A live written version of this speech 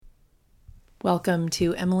Welcome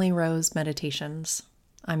to Emily Rose Meditations.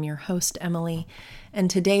 I'm your host, Emily, and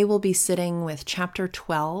today we'll be sitting with Chapter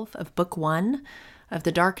 12 of Book 1 of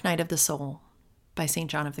The Dark Night of the Soul by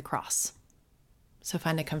St. John of the Cross. So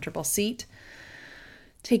find a comfortable seat,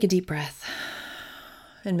 take a deep breath,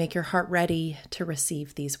 and make your heart ready to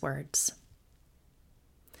receive these words.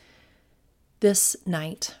 This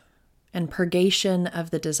night and purgation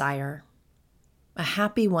of the desire, a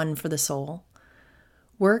happy one for the soul,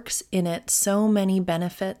 works in it so many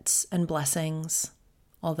benefits and blessings,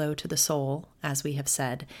 although to the soul, as we have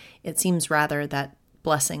said, it seems rather that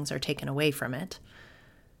blessings are taken away from it,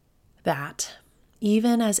 that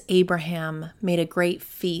even as Abraham made a great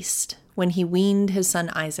feast when he weaned his son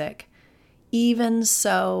Isaac, even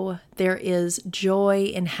so there is joy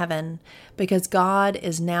in heaven because God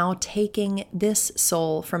is now taking this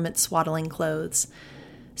soul from its swaddling clothes,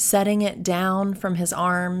 setting it down from his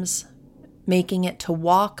arms, making it to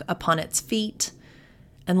walk upon its feet,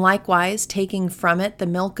 and likewise taking from it the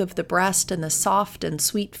milk of the breast and the soft and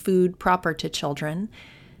sweet food proper to children,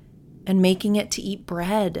 and making it to eat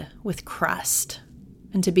bread with crust,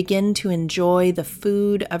 and to begin to enjoy the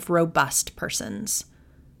food of robust persons.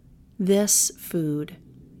 This food,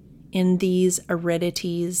 in these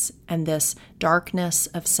aridities and this darkness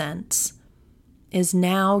of sense, is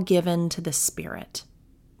now given to the spirit,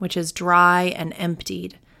 which is dry and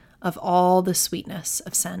emptied of all the sweetness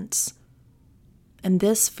of sense. And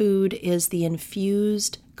this food is the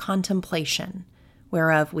infused contemplation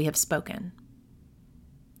whereof we have spoken.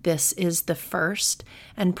 This is the first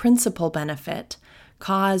and principal benefit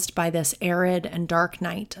caused by this arid and dark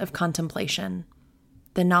night of contemplation,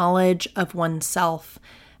 the knowledge of oneself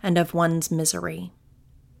and of one's misery.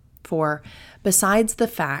 For besides the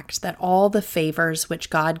fact that all the favors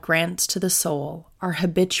which God grants to the soul are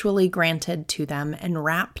habitually granted to them and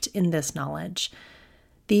wrapped in this knowledge,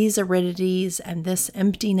 these aridities and this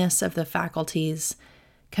emptiness of the faculties,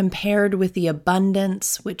 compared with the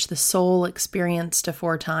abundance which the soul experienced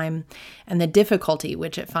aforetime and the difficulty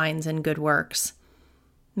which it finds in good works,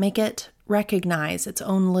 make it recognize its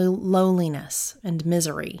own lowliness and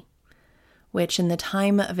misery, which in the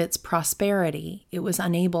time of its prosperity it was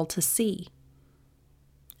unable to see.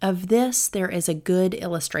 Of this there is a good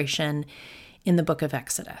illustration in the book of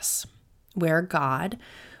Exodus, where God,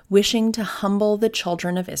 wishing to humble the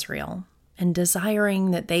children of Israel and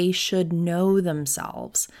desiring that they should know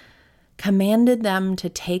themselves, commanded them to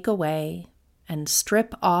take away and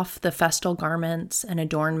strip off the festal garments and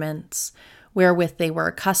adornments wherewith they were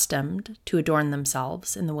accustomed to adorn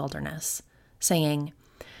themselves in the wilderness, saying,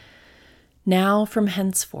 "Now from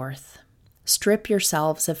henceforth, strip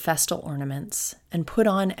yourselves of festal ornaments, and put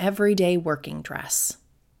on everyday working dress,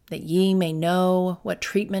 that ye may know what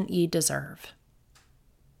treatment ye deserve."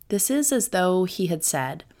 This is as though he had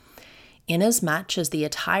said, "Inasmuch as the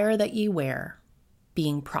attire that ye wear,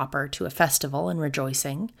 being proper to a festival and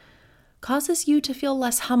rejoicing, causes you to feel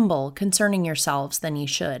less humble concerning yourselves than ye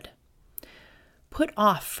should, put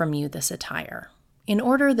off from you this attire, in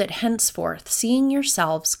order that henceforth, seeing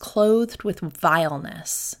yourselves clothed with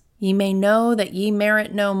vileness, ye may know that ye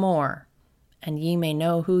merit no more, and ye may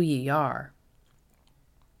know who ye are.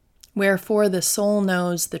 Wherefore the soul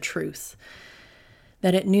knows the truth,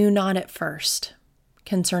 that it knew not at first,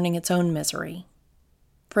 concerning its own misery.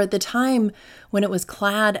 For at the time when it was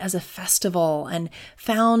clad as a festival and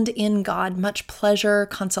found in God much pleasure,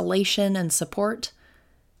 consolation, and support,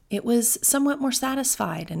 it was somewhat more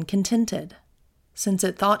satisfied and contented, since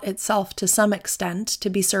it thought itself to some extent to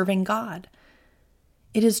be serving God.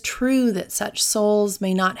 It is true that such souls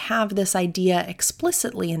may not have this idea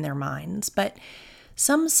explicitly in their minds, but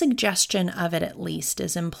some suggestion of it at least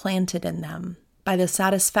is implanted in them by the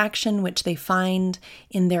satisfaction which they find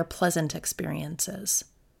in their pleasant experiences.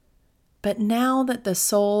 But now that the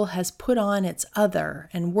soul has put on its other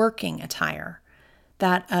and working attire,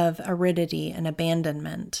 that of aridity and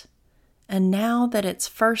abandonment, and now that its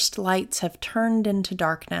first lights have turned into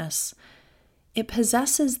darkness, it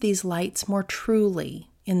possesses these lights more truly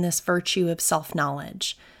in this virtue of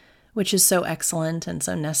self-knowledge, which is so excellent and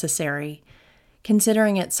so necessary,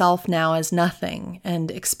 considering itself now as nothing and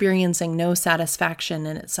experiencing no satisfaction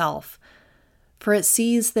in itself, for it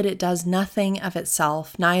sees that it does nothing of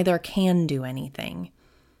itself, neither can do anything.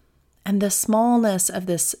 And the smallness of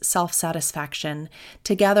this self-satisfaction,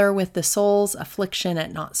 together with the soul's affliction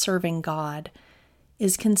at not serving God,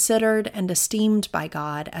 is considered and esteemed by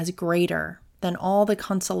God as greater than all the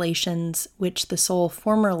consolations which the soul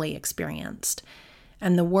formerly experienced,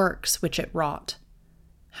 and the works which it wrought,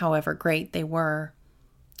 however great they were,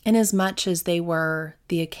 inasmuch as they were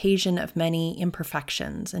the occasion of many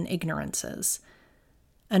imperfections and ignorances,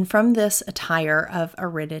 And from this attire of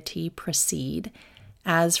aridity proceed,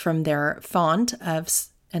 as from their font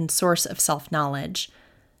and source of self-knowledge,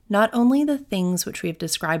 not only the things which we have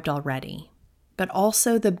described already, but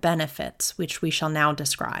also the benefits which we shall now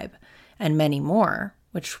describe, and many more,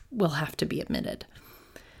 which will have to be admitted.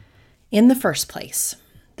 In the first place,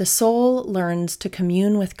 the soul learns to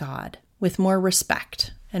commune with God with more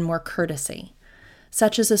respect and more courtesy,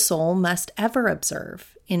 such as a soul must ever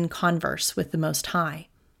observe in converse with the Most High.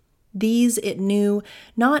 These it knew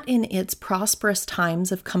not in its prosperous times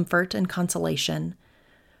of comfort and consolation,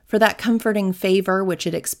 for that comforting favor which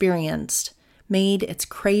it experienced made its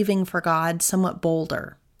craving for God somewhat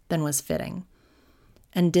bolder than was fitting,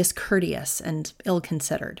 and discourteous and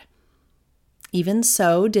ill-considered. Even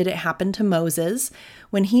so did it happen to Moses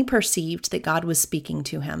when he perceived that God was speaking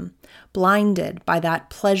to him, blinded by that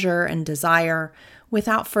pleasure and desire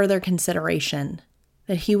without further consideration,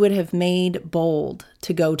 that he would have made bold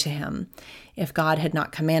to go to him if God had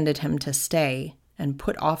not commanded him to stay and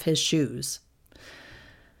put off his shoes.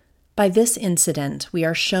 By this incident, we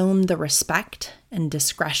are shown the respect and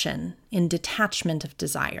discretion in detachment of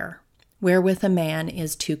desire, wherewith a man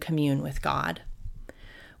is to commune with God.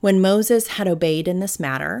 When Moses had obeyed in this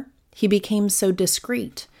matter, he became so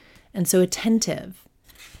discreet and so attentive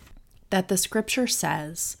that the scripture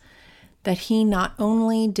says that he not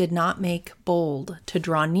only did not make bold to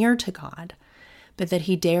draw near to God, but that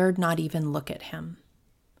he dared not even look at him.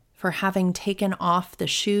 For having taken off the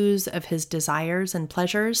shoes of his desires and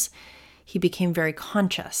pleasures, he became very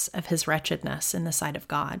conscious of his wretchedness in the sight of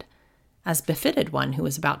God, as befitted one who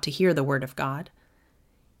was about to hear the word of God.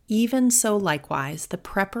 Even so likewise, the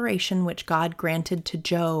preparation which God granted to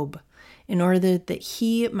Job in order that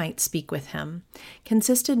he might speak with him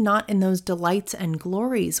consisted not in those delights and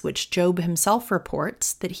glories which Job himself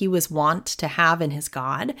reports that he was wont to have in his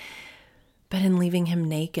God, but in leaving him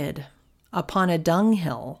naked upon a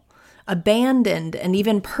dunghill, abandoned and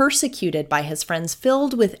even persecuted by his friends,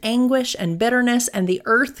 filled with anguish and bitterness, and the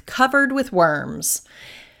earth covered with worms.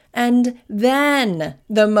 And then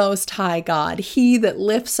the Most High God, he that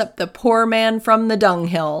lifts up the poor man from the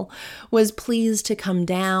dunghill, was pleased to come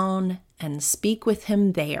down and speak with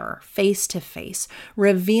him there, face to face,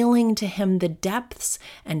 revealing to him the depths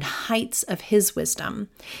and heights of his wisdom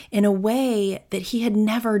in a way that he had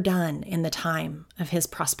never done in the time of his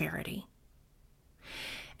prosperity.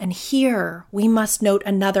 And here we must note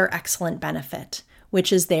another excellent benefit,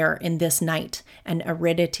 which is there in this night and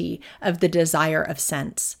aridity of the desire of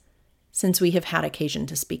sense, since we have had occasion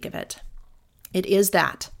to speak of it. It is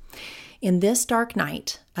that in this dark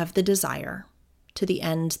night of the desire, to the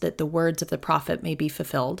end that the words of the prophet may be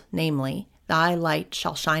fulfilled, namely, thy light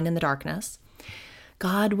shall shine in the darkness,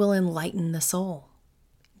 God will enlighten the soul,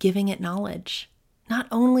 giving it knowledge, not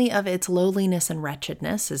only of its lowliness and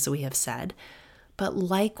wretchedness, as we have said, but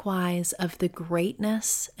likewise of the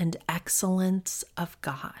greatness and excellence of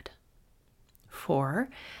God. For,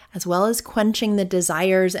 as well as quenching the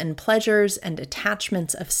desires and pleasures and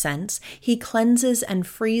attachments of sense, he cleanses and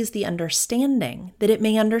frees the understanding, that it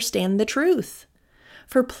may understand the truth.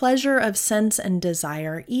 For pleasure of sense and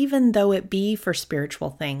desire, even though it be for spiritual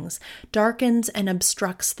things, darkens and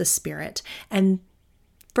obstructs the spirit, and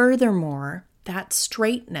furthermore, that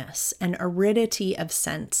straightness and aridity of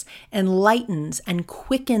sense enlightens and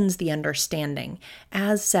quickens the understanding,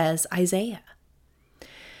 as says Isaiah.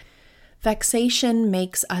 Vexation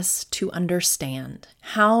makes us to understand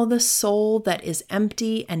how the soul that is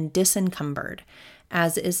empty and disencumbered,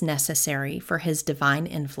 as is necessary for his divine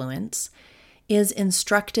influence, is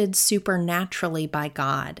instructed supernaturally by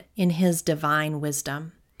God in his divine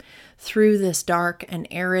wisdom, through this dark and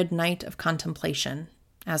arid night of contemplation,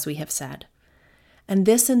 as we have said. And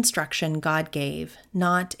this instruction God gave,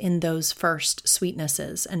 not in those first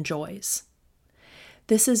sweetnesses and joys.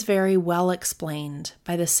 This is very well explained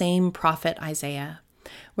by the same prophet Isaiah,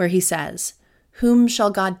 where he says, "Whom shall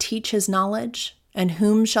God teach his knowledge, and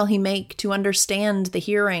whom shall he make to understand the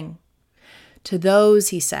hearing? To those,"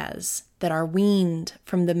 he says, "that are weaned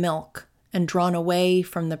from the milk and drawn away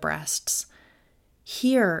from the breasts."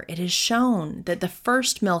 Here it is shown that the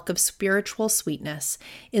first milk of spiritual sweetness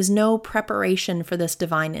is no preparation for this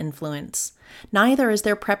divine influence. Neither is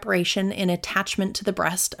there preparation in attachment to the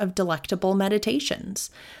breast of delectable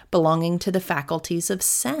meditations, belonging to the faculties of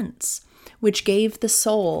sense, which gave the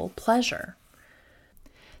soul pleasure.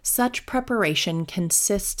 Such preparation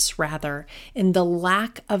consists rather in the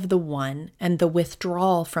lack of the one and the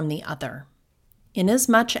withdrawal from the other.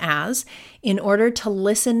 Inasmuch as, in order to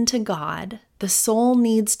listen to God, the soul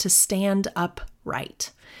needs to stand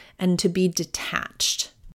upright and to be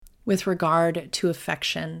detached with regard to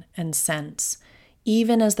affection and sense,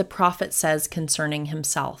 even as the prophet says concerning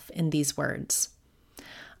himself in these words,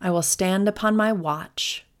 I will stand upon my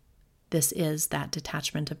watch. This is that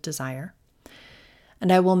detachment of desire.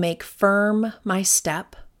 And I will make firm my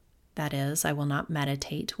step. That is, I will not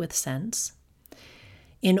meditate with sense.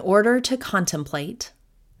 In order to contemplate,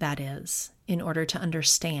 that is, in order to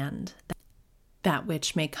understand that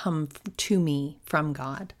which may come to me from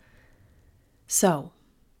God. So,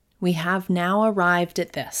 we have now arrived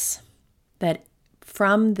at this, that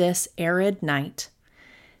from this arid night,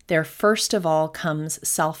 there first of all comes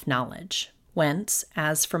self-knowledge, whence,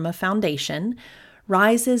 as from a foundation,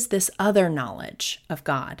 rises this other knowledge of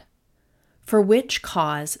God. For which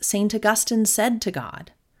cause St. Augustine said to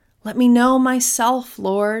God, Let me know myself,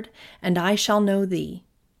 Lord, and I shall know thee.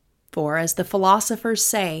 For, as the philosophers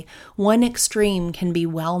say, one extreme can be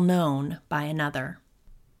well known by another.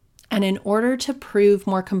 And in order to prove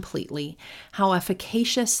more completely how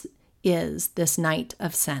efficacious is this night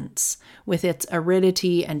of sense, with its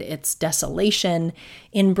aridity and its desolation,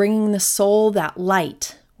 in bringing the soul that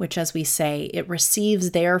light, which, as we say, it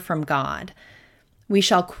receives there from God, we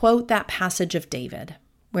shall quote that passage of David,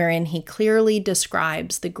 wherein he clearly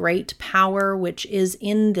describes the great power which is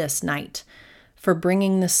in this night for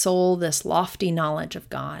bringing the soul this lofty knowledge of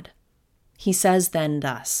God. He says then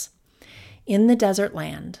thus, In the desert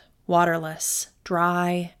land, waterless,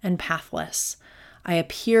 dry, and pathless, I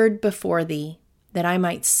appeared before thee, that I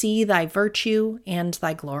might see thy virtue and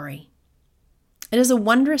thy glory. It is a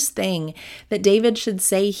wondrous thing that David should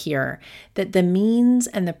say here that the means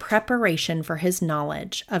and the preparation for his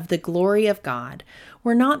knowledge of the glory of God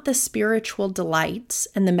were not the spiritual delights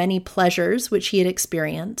and the many pleasures which he had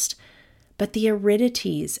experienced, but the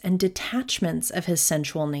aridities and detachments of his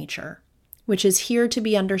sensual nature, which is here to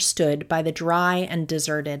be understood by the dry and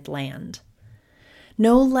deserted land.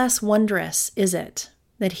 No less wondrous is it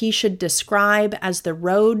that he should describe as the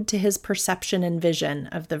road to his perception and vision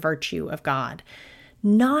of the virtue of God,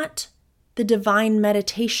 not the divine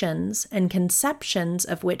meditations and conceptions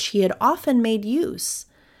of which he had often made use,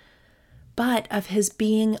 but of his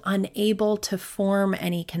being unable to form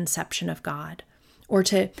any conception of God, or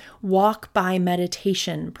to walk by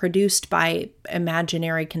meditation produced by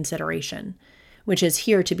imaginary consideration, which is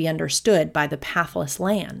here to be understood by the pathless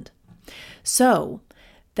land. So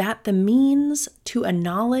that the means to a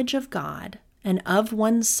knowledge of God and of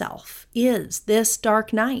oneself is this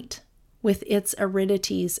dark night, with its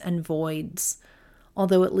aridities and voids,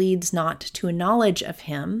 although it leads not to a knowledge of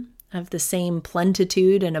him, of the same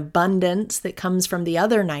plenitude and abundance that comes from the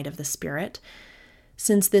other night of the Spirit,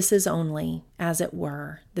 since this is only, as it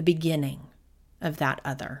were, the beginning of that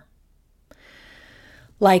other.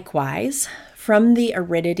 Likewise, from the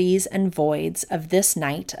aridities and voids of this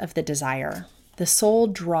night of the desire, the soul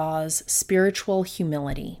draws spiritual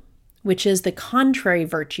humility, which is the contrary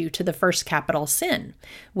virtue to the first capital sin,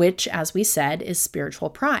 which, as we said, is spiritual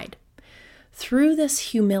pride. Through this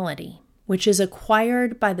humility, which is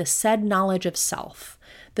acquired by the said knowledge of self,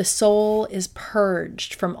 the soul is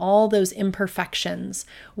purged from all those imperfections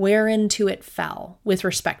whereinto it fell with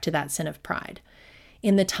respect to that sin of pride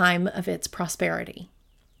in the time of its prosperity.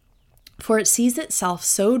 For it sees itself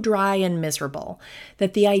so dry and miserable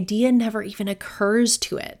that the idea never even occurs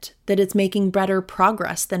to it that it's making better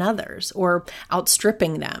progress than others or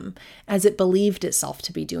outstripping them, as it believed itself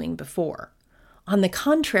to be doing before. On the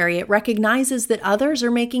contrary, it recognizes that others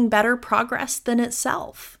are making better progress than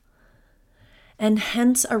itself. And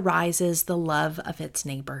hence arises the love of its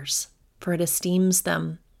neighbors, for it esteems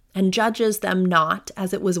them and judges them not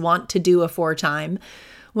as it was wont to do aforetime,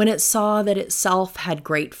 when it saw that itself had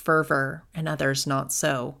great fervor and others not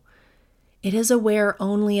so. It is aware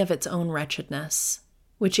only of its own wretchedness,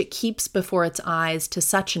 which it keeps before its eyes to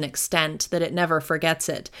such an extent that it never forgets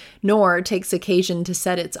it, nor takes occasion to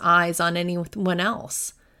set its eyes on anyone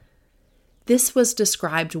else. This was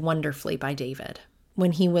described wonderfully by David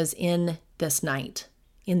when he was in this night,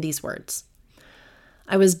 in these words,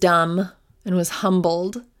 I was dumb and was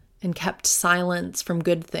humbled and kept silence from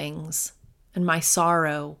good things, and my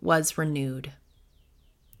sorrow was renewed.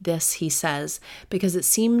 This, he says, because it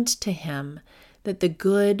seemed to him that the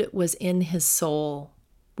good was in his soul,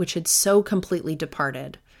 which had so completely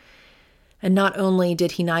departed. And not only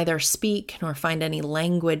did he neither speak nor find any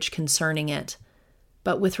language concerning it,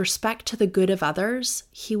 but with respect to the good of others,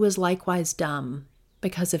 he was likewise dumb,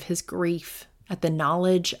 because of his grief at the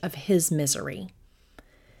knowledge of his misery.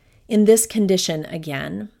 In this condition,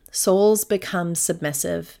 again, souls become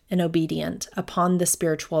submissive and obedient upon the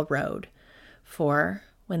spiritual road, for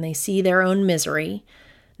when they see their own misery,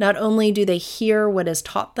 not only do they hear what is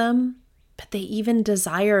taught them, but they even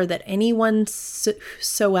desire that anyone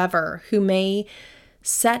soever who may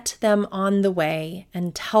set them on the way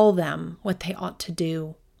and tell them what they ought to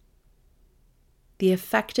do. The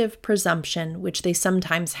effective presumption which they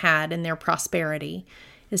sometimes had in their prosperity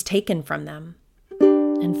is taken from them.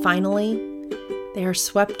 And finally, they are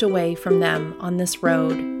swept away from them on this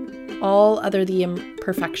road all other the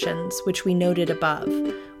imperfections which we noted above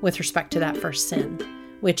with respect to that first sin,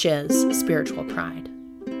 which is spiritual pride.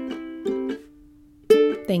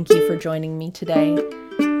 Thank you for joining me today.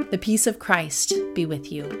 The peace of Christ be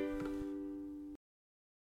with you.